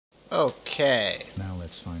Okay. Now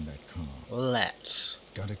let's find that car. Let's.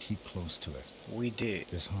 Gotta keep close to it. We do.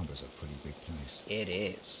 This harbor's a pretty big place. It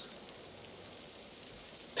is.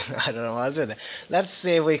 I don't know what I said there. Let's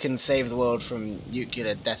see if we can save the world from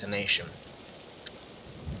nuclear detonation.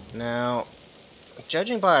 Now,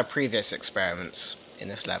 judging by our previous experiments in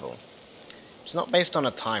this level, it's not based on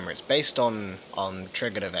a timer, it's based on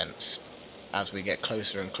triggered events as we get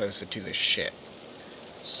closer and closer to this ship.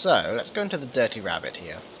 So, let's go into the Dirty Rabbit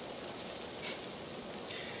here.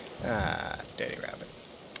 Dirty Rabbit.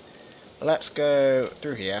 Let's go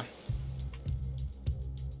through here.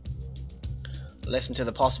 Listen to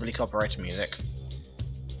the possibly copyrighted music.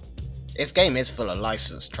 This game is full of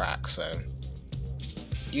licensed tracks, so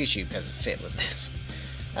YouTube has a fit with this.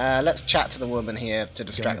 Let's chat to the woman here to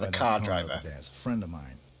distract the car driver. There's a friend of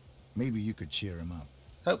mine. Maybe you could cheer him up.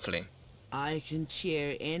 Hopefully. I can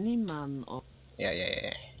cheer any man up.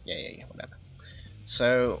 Yeah, whatever.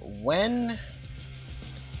 So when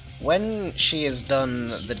she has done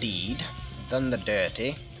the deed, done the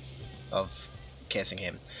dirty of kissing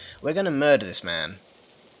him, we're gonna murder this man.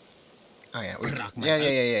 Oh yeah,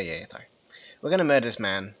 yeah. Sorry, we're gonna murder this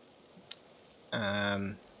man.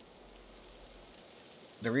 The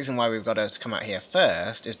reason why we've got her to come out here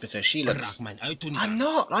first is because she looks. I'm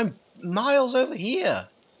not. I'm miles over here.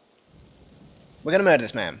 We're gonna murder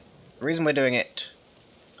this man. The reason we're doing it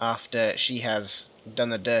after she has done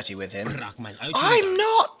the dirty with him. I'm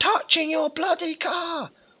not touching your bloody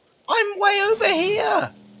car. I'm way over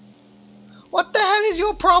here. What the hell is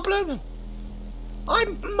your problem?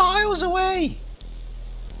 I'm miles away.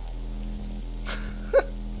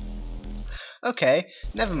 Okay,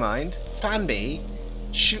 never mind. Plan B.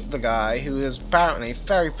 Shoot the guy who is apparently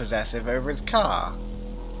very possessive over his car.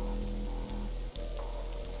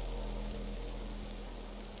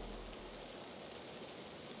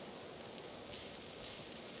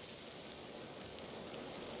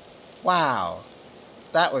 Wow.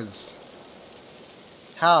 That was...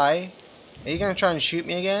 Hi. Are you going to try and shoot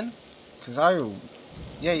me again? Because I...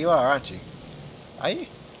 Yeah, you are, aren't you? Are you?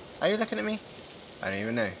 Are you looking at me? I don't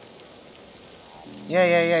even know.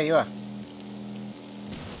 Yeah, you are.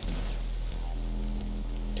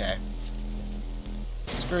 Okay.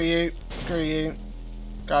 Screw you. Screw you.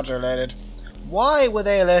 Guards are alerted. Why were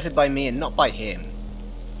they alerted by me and not by him?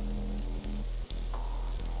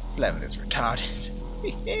 Level is retarded.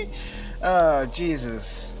 Oh,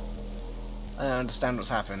 Jesus. I don't understand what's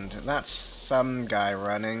happened. That's some guy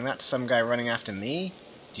running. That's some guy running after me?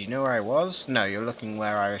 Do you know where I was? No, you're looking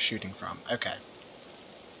where I was shooting from. Okay.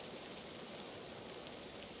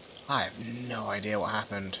 I have no idea what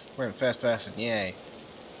happened. We're in first person, yay.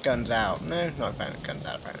 Guns out. No, not apparently. Guns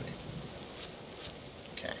out, apparently.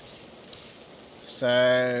 Okay.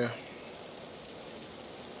 So...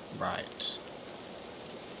 Right.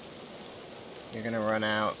 You're gonna run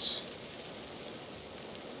out.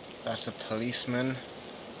 That's a policeman.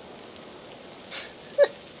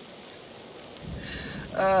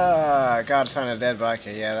 Ah, guards found a dead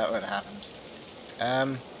biker. Yeah, that would have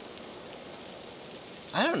happened.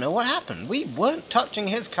 I don't know what happened. We weren't touching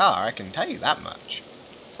his car, I can tell you that much.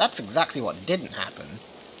 That's exactly what didn't happen.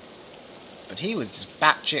 But he was just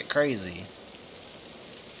batshit crazy.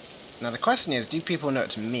 Now the question is, do people know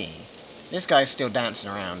it's me? This guy's still dancing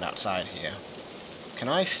around outside here. Can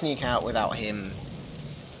I sneak out without him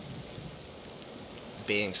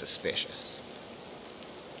being suspicious?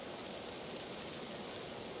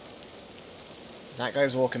 That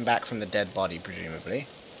guy's walking back from the dead body, presumably.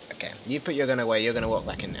 Okay, you put your gun away, you're going to walk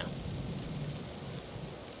back in now.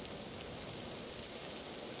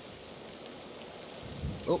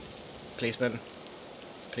 Oh, policeman.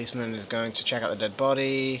 Policeman is going to check out the dead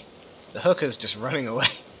body. The hooker's just running away.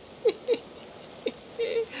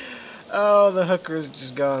 Oh, the hooker is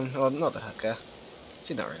just gone. Well, not the hooker.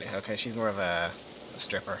 She's not really a hooker, she's more of a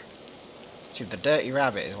stripper. She's the dirty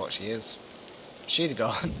rabbit is what she is. She's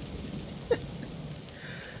gone.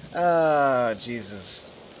 Oh, Jesus.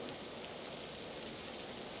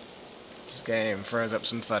 This game throws up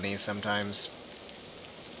some funnies sometimes.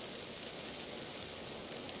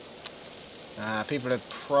 People are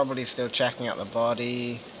probably still checking out the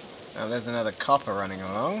body. Oh, there's another copper running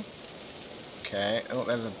along. Okay, oh,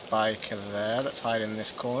 there's a biker there. Let's hide in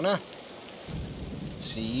this corner.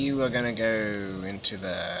 So you are gonna go into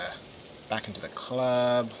back into the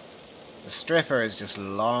club. The stripper is just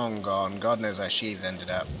long gone. God knows where she's ended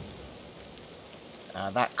up.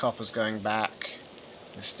 That copper's going back.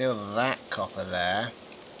 There's still that copper there.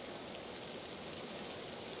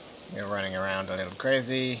 You're running around a little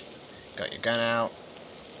crazy. Got your gun out.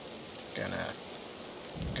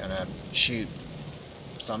 Gonna shoot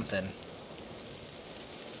something.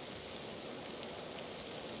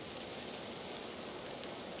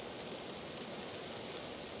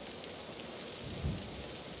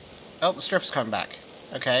 Oh, the stripper's coming back.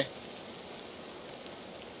 Okay.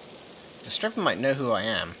 The stripper might know who I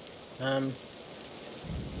am.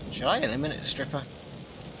 Should I eliminate the stripper?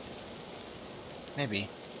 Maybe.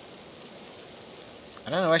 I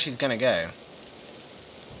don't know where she's gonna go.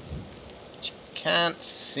 She can't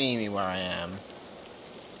see me where I am.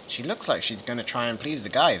 She looks like she's gonna try and please the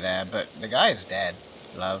guy there, but the guy's dead,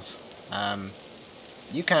 love.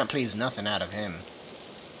 You can't please nothing out of him.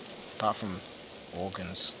 Apart from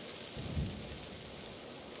organs.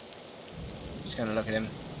 Just gonna look at him.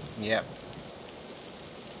 Yep.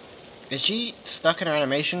 Is she stuck in her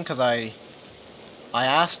animation? Because I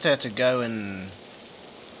asked her to go and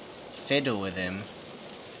fiddle with him.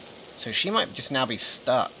 So she might just now be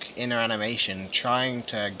stuck in her animation trying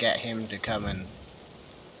to get him to come and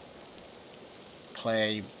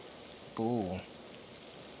play ball.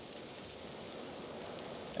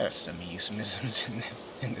 There's some euphemisms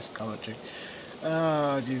in this commentary.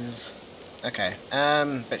 Oh Jesus. Okay.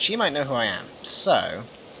 But she might know who I am. So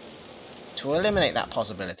to eliminate that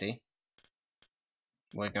possibility,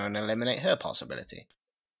 we're going to eliminate her possibility.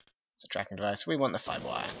 It's a tracking device. We want the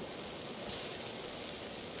 5-wire.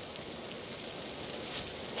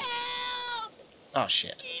 Help! Oh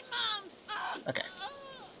shit. Demons! Okay.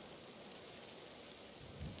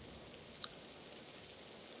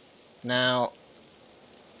 Now,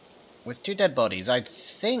 with 2 dead bodies, I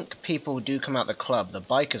think people do come out the club. The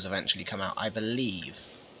bikers eventually come out, I believe.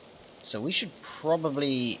 So we should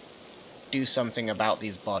probably do something about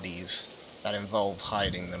these bodies that involve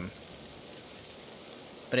hiding them.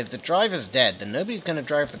 But if the driver's dead, then nobody's going to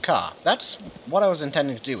drive the car. That's what I was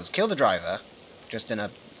intending to do, was kill the driver, just in a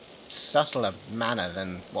subtler manner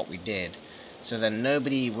than what we did, so then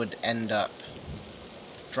nobody would end up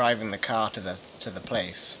driving the car to the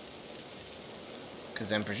place. Because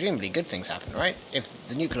then presumably good things happen, right? If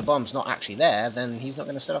the nuclear bomb's not actually there, then he's not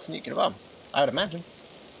going to set off the nuclear bomb, I would imagine.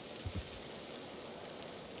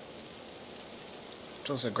 Let's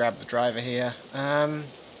also grab the driver here.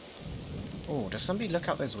 Oh, does somebody look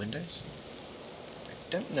out those windows? I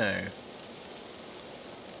don't know.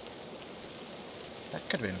 That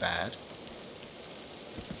could have been bad.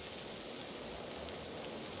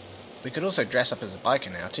 We could also dress up as a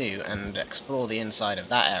biker now too, and explore the inside of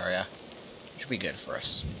that area, which would be good for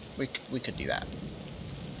us. We could do that.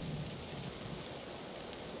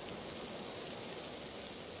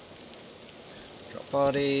 Drop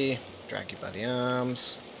body, drag you by the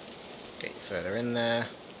arms, get you further in there.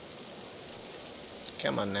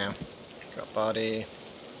 Come on now. Drop body.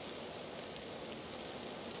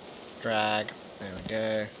 Drag. There we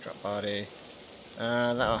go. Drop body.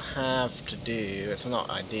 That'll have to do. It's not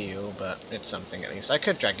ideal, but it's something at least. I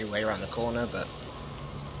could drag you way around the corner, but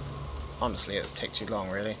honestly, it takes too long,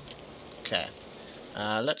 really. Okay.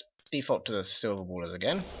 Let's default to the silver ballers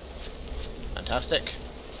again. Fantastic.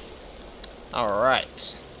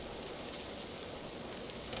 Alright.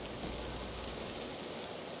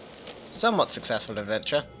 Somewhat successful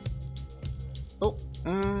adventure. Oh,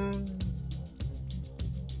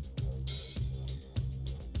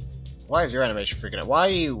 Why is your animation freaking out? Why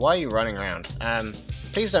are you running around?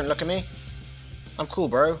 Please don't look at me. I'm cool,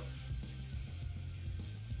 bro.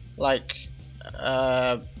 Like,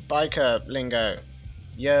 biker lingo.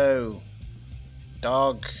 Yo,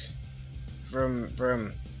 dog. Vroom,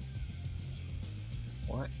 vroom.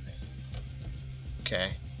 What?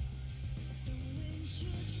 Okay.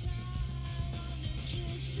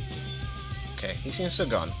 Okay, he seems to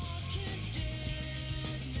have gone.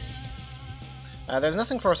 There's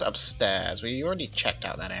nothing for us upstairs. We already checked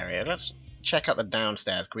out that area. Let's check out the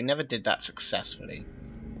downstairs, because we never did that successfully.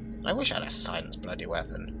 I wish I had a silenced bloody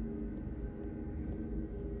weapon.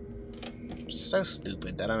 So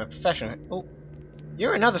stupid that I'm a professional. Oh,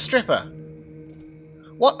 you're another stripper!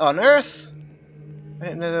 What on earth? I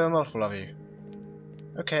didn't know there were multiple of you.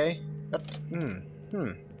 Okay.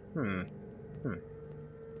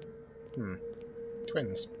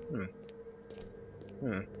 Twins.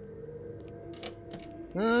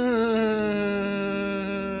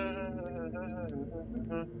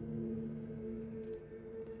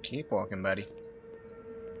 Keep walking, buddy.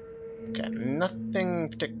 Okay, nothing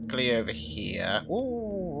particularly over here.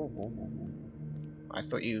 Ooh, I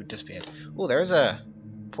thought you disappeared. Oh, there is a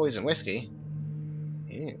poison whiskey.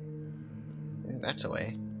 Ew. Yeah, that's a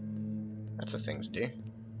way. That's a thing to do.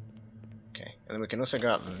 Okay, and then we can also go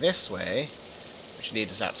out this way, which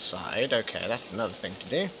leads us outside. Okay, that's another thing to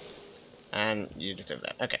do. And you just over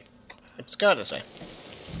there. Okay, let's go out this way.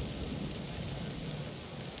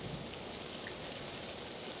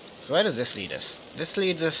 So where does this lead us? This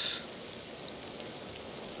leads us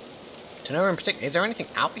to nowhere in particular. Is there anything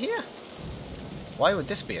out here? Why would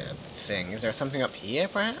this be a thing? Is there something up here,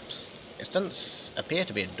 perhaps? It doesn't appear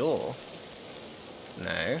to be a door.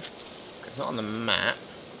 No. It's not on the map.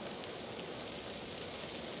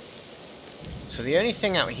 So the only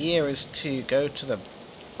thing out here is to go to the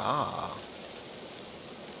bar.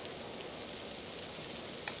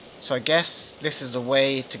 So I guess this is a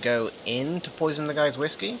way to go in to poison the guy's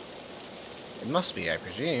whiskey? It must be, I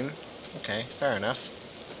presume. Okay, fair enough.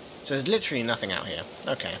 So there's literally nothing out here.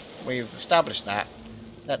 Okay, we've established that.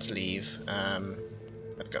 Let's leave.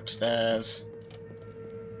 Let's go upstairs.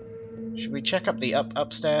 Should we check up the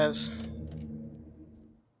upstairs?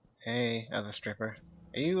 Hey, other stripper.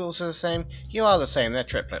 Are you also the same? You are the same, they're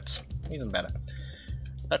triplets. Even better.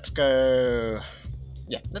 Let's go...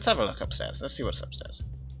 Yeah, let's have a look upstairs. Let's see what's upstairs.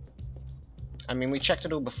 I mean, we checked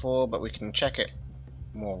it all before, but we can check it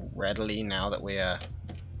more readily now that we're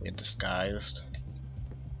disguised.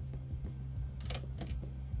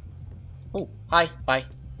 Oh, hi, bye.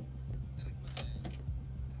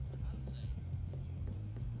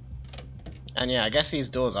 And yeah, I guess these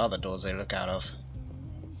doors are the doors they look out of.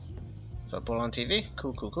 Football on TV?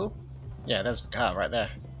 Cool, cool, cool. Yeah, there's the car right there.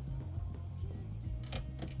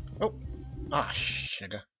 Oh! Ah,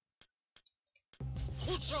 sugar.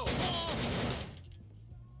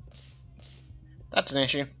 That's an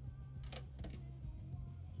issue.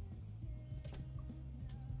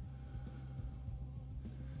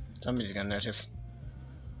 Somebody's gonna notice.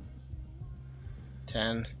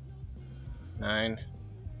 10, 9,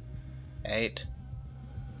 8,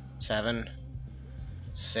 7,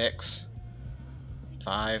 6,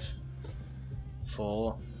 5,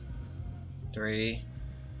 4, 3,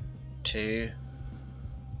 2,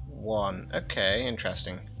 1. Okay,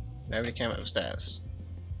 interesting. Nobody came upstairs.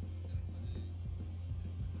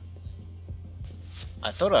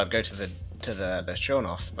 I thought I'd go to the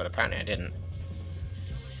Shonoff, but apparently I didn't.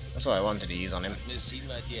 That's what I wanted to use on him.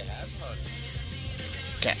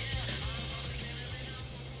 Okay.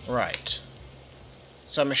 Right.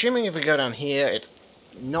 So I'm assuming if we go down here, it's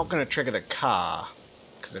not going to trigger the car,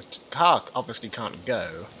 because the car obviously can't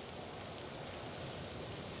go.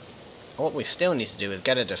 What we still need to do is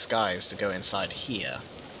get a disguise to go inside here.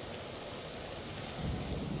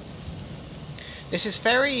 This is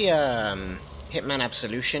very Hitman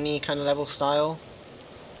Absolution-y kind of level style,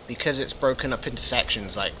 because it's broken up into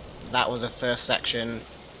sections. Like, that was a first section,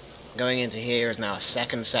 going into here is now a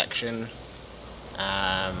second section,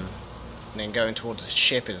 and then going towards the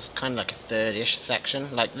ship is kind of like a third-ish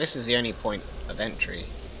section. Like, this is the only point of entry,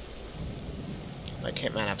 like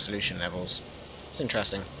Hitman Absolution levels. It's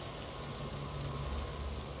interesting.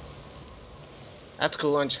 That's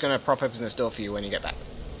cool. I'm just gonna prop open this door for you when you get back.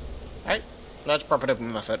 Alright, let's prop it open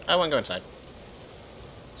with my foot. I won't go inside.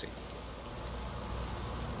 Sweet.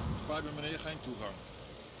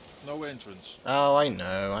 No entrance. Oh, I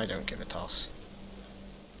know. I don't give a toss.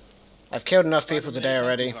 I've killed enough people today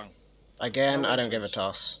already. Again, I don't give a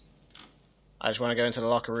toss. I just want to go into the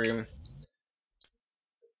locker room,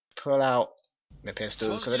 pull out my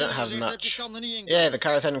pistol, because I don't have much. Yeah, the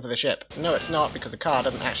car is heading for the ship. No, it's not, because the car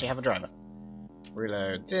doesn't actually have a driver.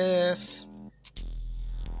 Reload this.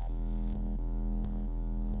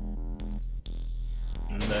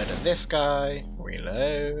 Murder this guy.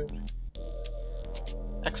 Reload.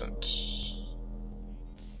 Excellent.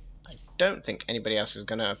 I don't think anybody else is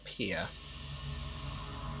going to appear.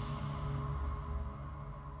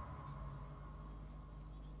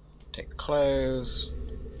 Take clothes.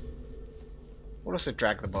 We'll also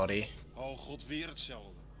drag the body.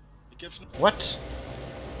 What?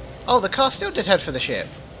 Oh, the car still did head for the ship.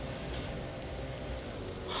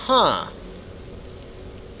 Huh.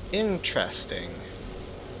 Interesting.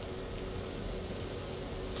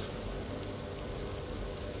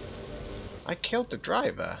 I killed the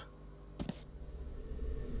driver.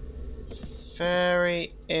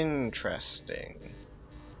 Very interesting.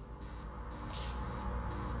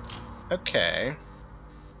 Okay.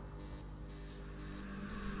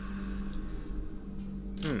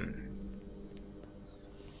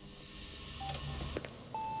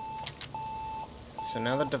 So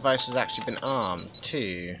now the device has actually been armed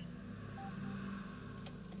too.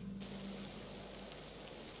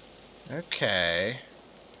 Okay.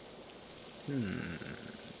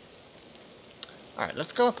 Alright,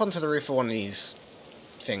 let's go up onto the roof of one of these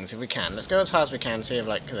things if we can. Let's go as high as we can, see if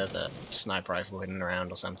like there's a sniper rifle hidden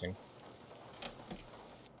around or something.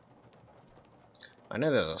 I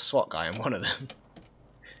know there's a SWAT guy in one of them.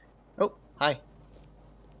 Oh, hi.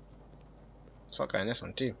 SWAT guy in this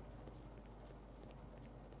one too.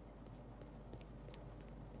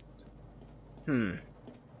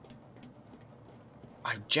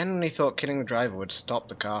 I genuinely thought killing the driver would stop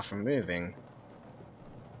the car from moving.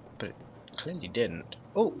 clearly didn't.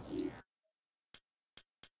 Oh!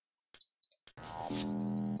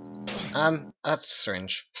 That's a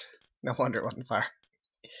syringe. No wonder it wasn't fire.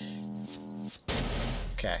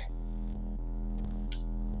 Okay.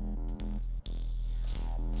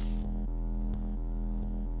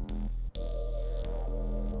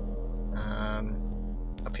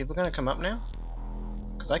 Are people gonna come up now?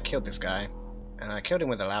 Because I killed this guy, and I killed him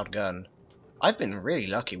with a loud gun. I've been really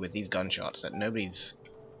lucky with these gunshots that nobody's...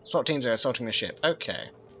 SWAT teams are assaulting the ship. Okay.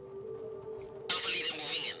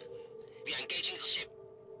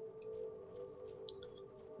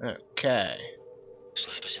 Okay.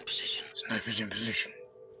 Snipers in position. Snipers in position.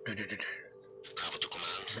 Bravo to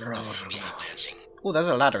command. Bravo to command. Advancing. Oh, there's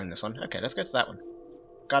a ladder in this one. Okay, let's go to that one.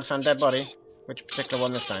 Guards found dead body. Which particular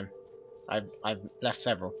one this time? I've left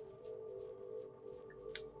several.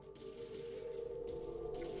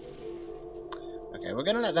 Okay, we're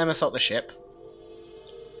gonna let them assault the ship.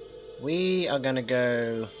 We are gonna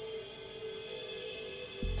go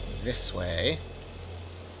this way.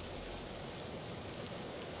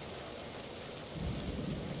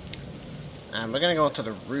 And we're gonna go onto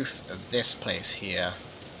the roof of this place here.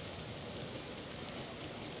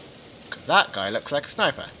 Because that guy looks like a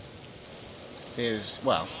sniper.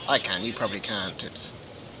 Well, I can, you probably can't. It's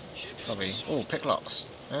probably... Oh, pick locks.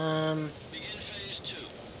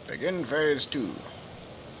 Begin phase 2.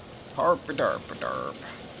 Harp-a-darp-a-darp.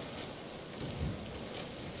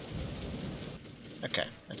 Okay,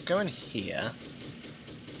 let's go in here.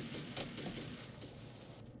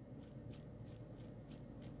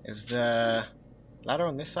 Is the ladder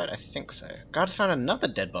on this side? I think so. God, I found another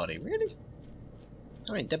dead body. Really?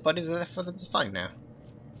 How many dead bodies are there for them to find now?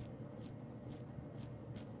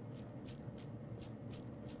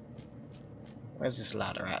 Where's this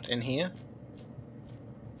ladder at? In here?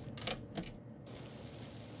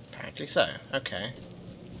 Apparently so. Okay.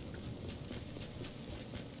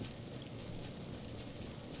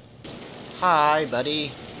 Hi,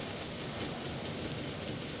 buddy.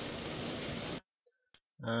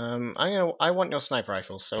 I want your sniper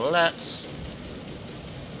rifle, so let's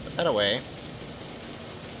put that away.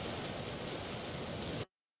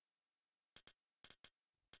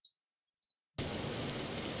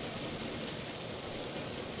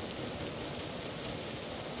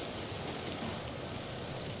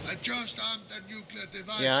 I just armed the nuclear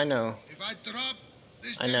device. Yeah, I know. If I drop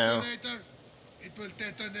this I know. detonator, it will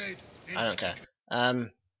detonate. I don't care.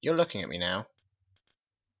 You're looking at me now.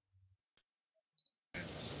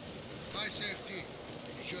 My safety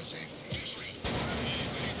is your safety.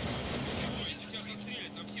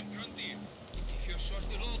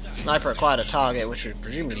 Sniper acquired a target, which was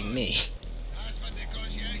presumably me. As for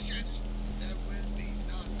negotiations, there will be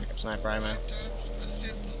none. Pick up sniper ammo. Terms are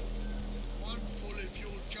simple. One fully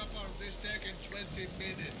fueled chopper on this deck in 20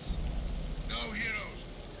 minutes. No heroes.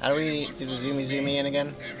 How do we do the zoomy in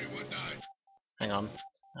again? Everyone died. Hang on.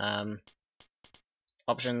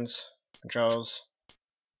 Options, controls,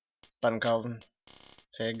 button column,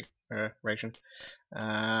 fig, ration.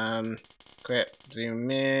 Quit,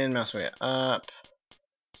 zoom in, mouse way up,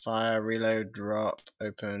 fire, reload, drop,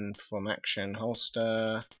 open, perform action,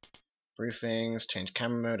 holster, briefings, change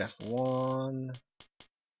camera mode, F1.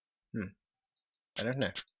 I don't know.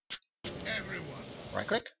 Everyone. Right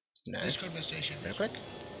click? No. This conversation Left click?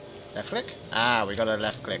 Left click? Ah, we gotta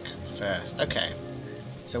left click first. Okay.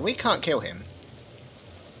 So we can't kill him.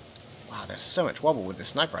 Wow, there's so much wobble with the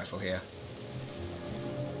sniper rifle here.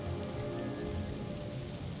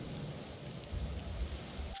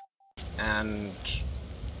 And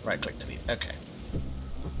right click to leave. Okay.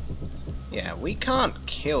 Yeah, we can't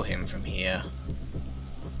kill him from here.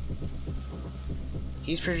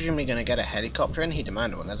 He's presumably going to get a helicopter in. He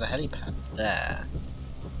demanded one. There's a helipad there.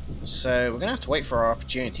 So we're going to have to wait for our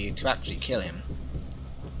opportunity to actually kill him.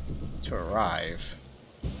 To arrive.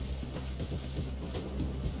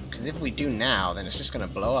 Because if we do now, then it's just going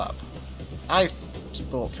to blow up. I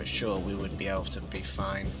thought for sure we would be able to be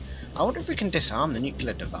fine. I wonder if we can disarm the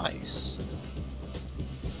nuclear device.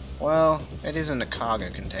 Well, it isn't a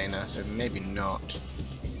cargo container, so maybe not.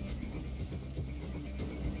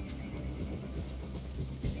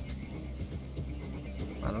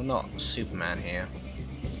 Well, I'm not Superman here.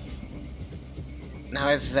 Now,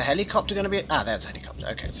 is the helicopter going to be... Ah, there's a helicopter.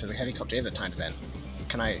 Okay, so the helicopter is a timed event.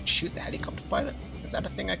 Can I shoot the helicopter pilot? Is that a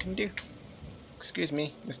thing I can do? Excuse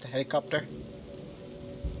me, Mr. Helicopter.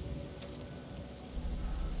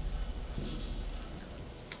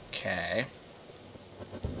 Okay.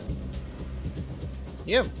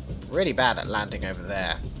 You're really bad at landing over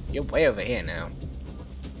there. You're way over here now.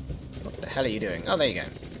 What the hell are you doing? Oh, there you go.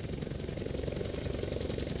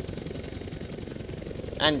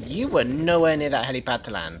 And you were nowhere near that helipad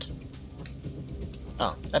to land.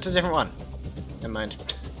 Oh, that's a different one. Never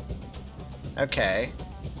mind. Okay.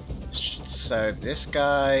 So this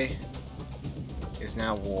guy is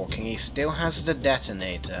now walking. He still has the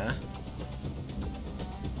detonator.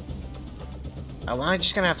 Oh, am I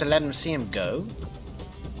just gonna have to let him see him go?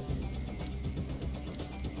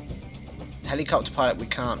 Helicopter pilot we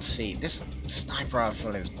can't see. This sniper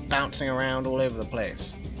rifle is bouncing around all over the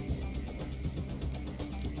place.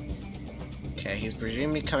 Okay, he's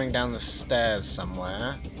presumably coming down the stairs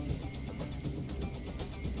somewhere.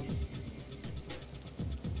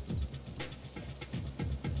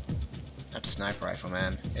 That's a sniper rifle,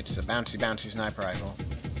 man. It's a bouncy, bouncy sniper rifle.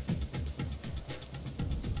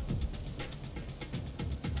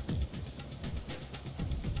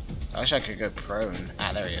 I wish I could go prone.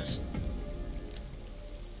 Ah, there he is.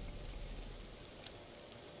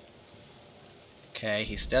 Okay,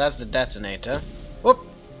 he still has the detonator. Whoop!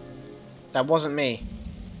 That wasn't me.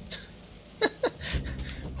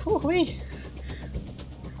 Whoo-wee!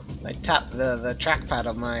 I tapped the trackpad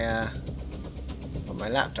on my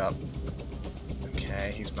laptop.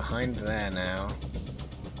 Okay, he's behind there now.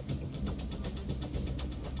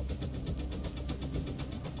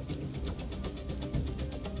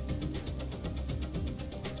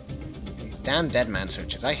 Damn dead man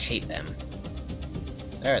switches, I hate them.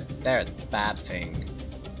 They're a bad thing.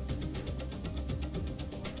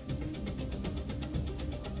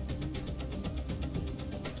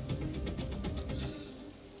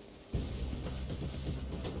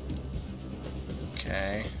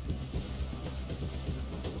 Okay.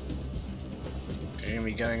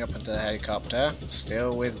 Presumably going up into the helicopter,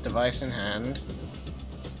 still with device in hand.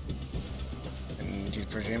 And he's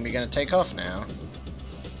presumably going to take off now.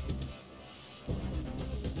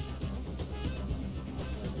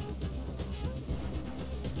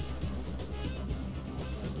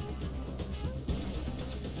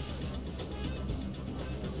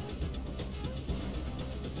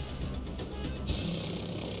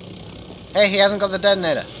 Hey, he hasn't got the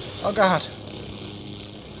detonator. Oh god.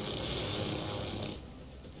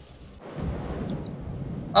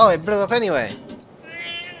 Oh, it blew up anyway.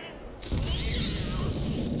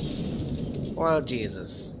 Well,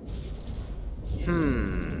 Jesus.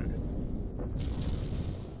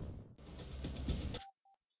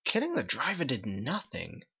 Killing the driver did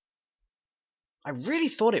nothing. I really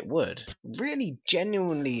thought it would. Really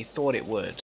genuinely thought it would.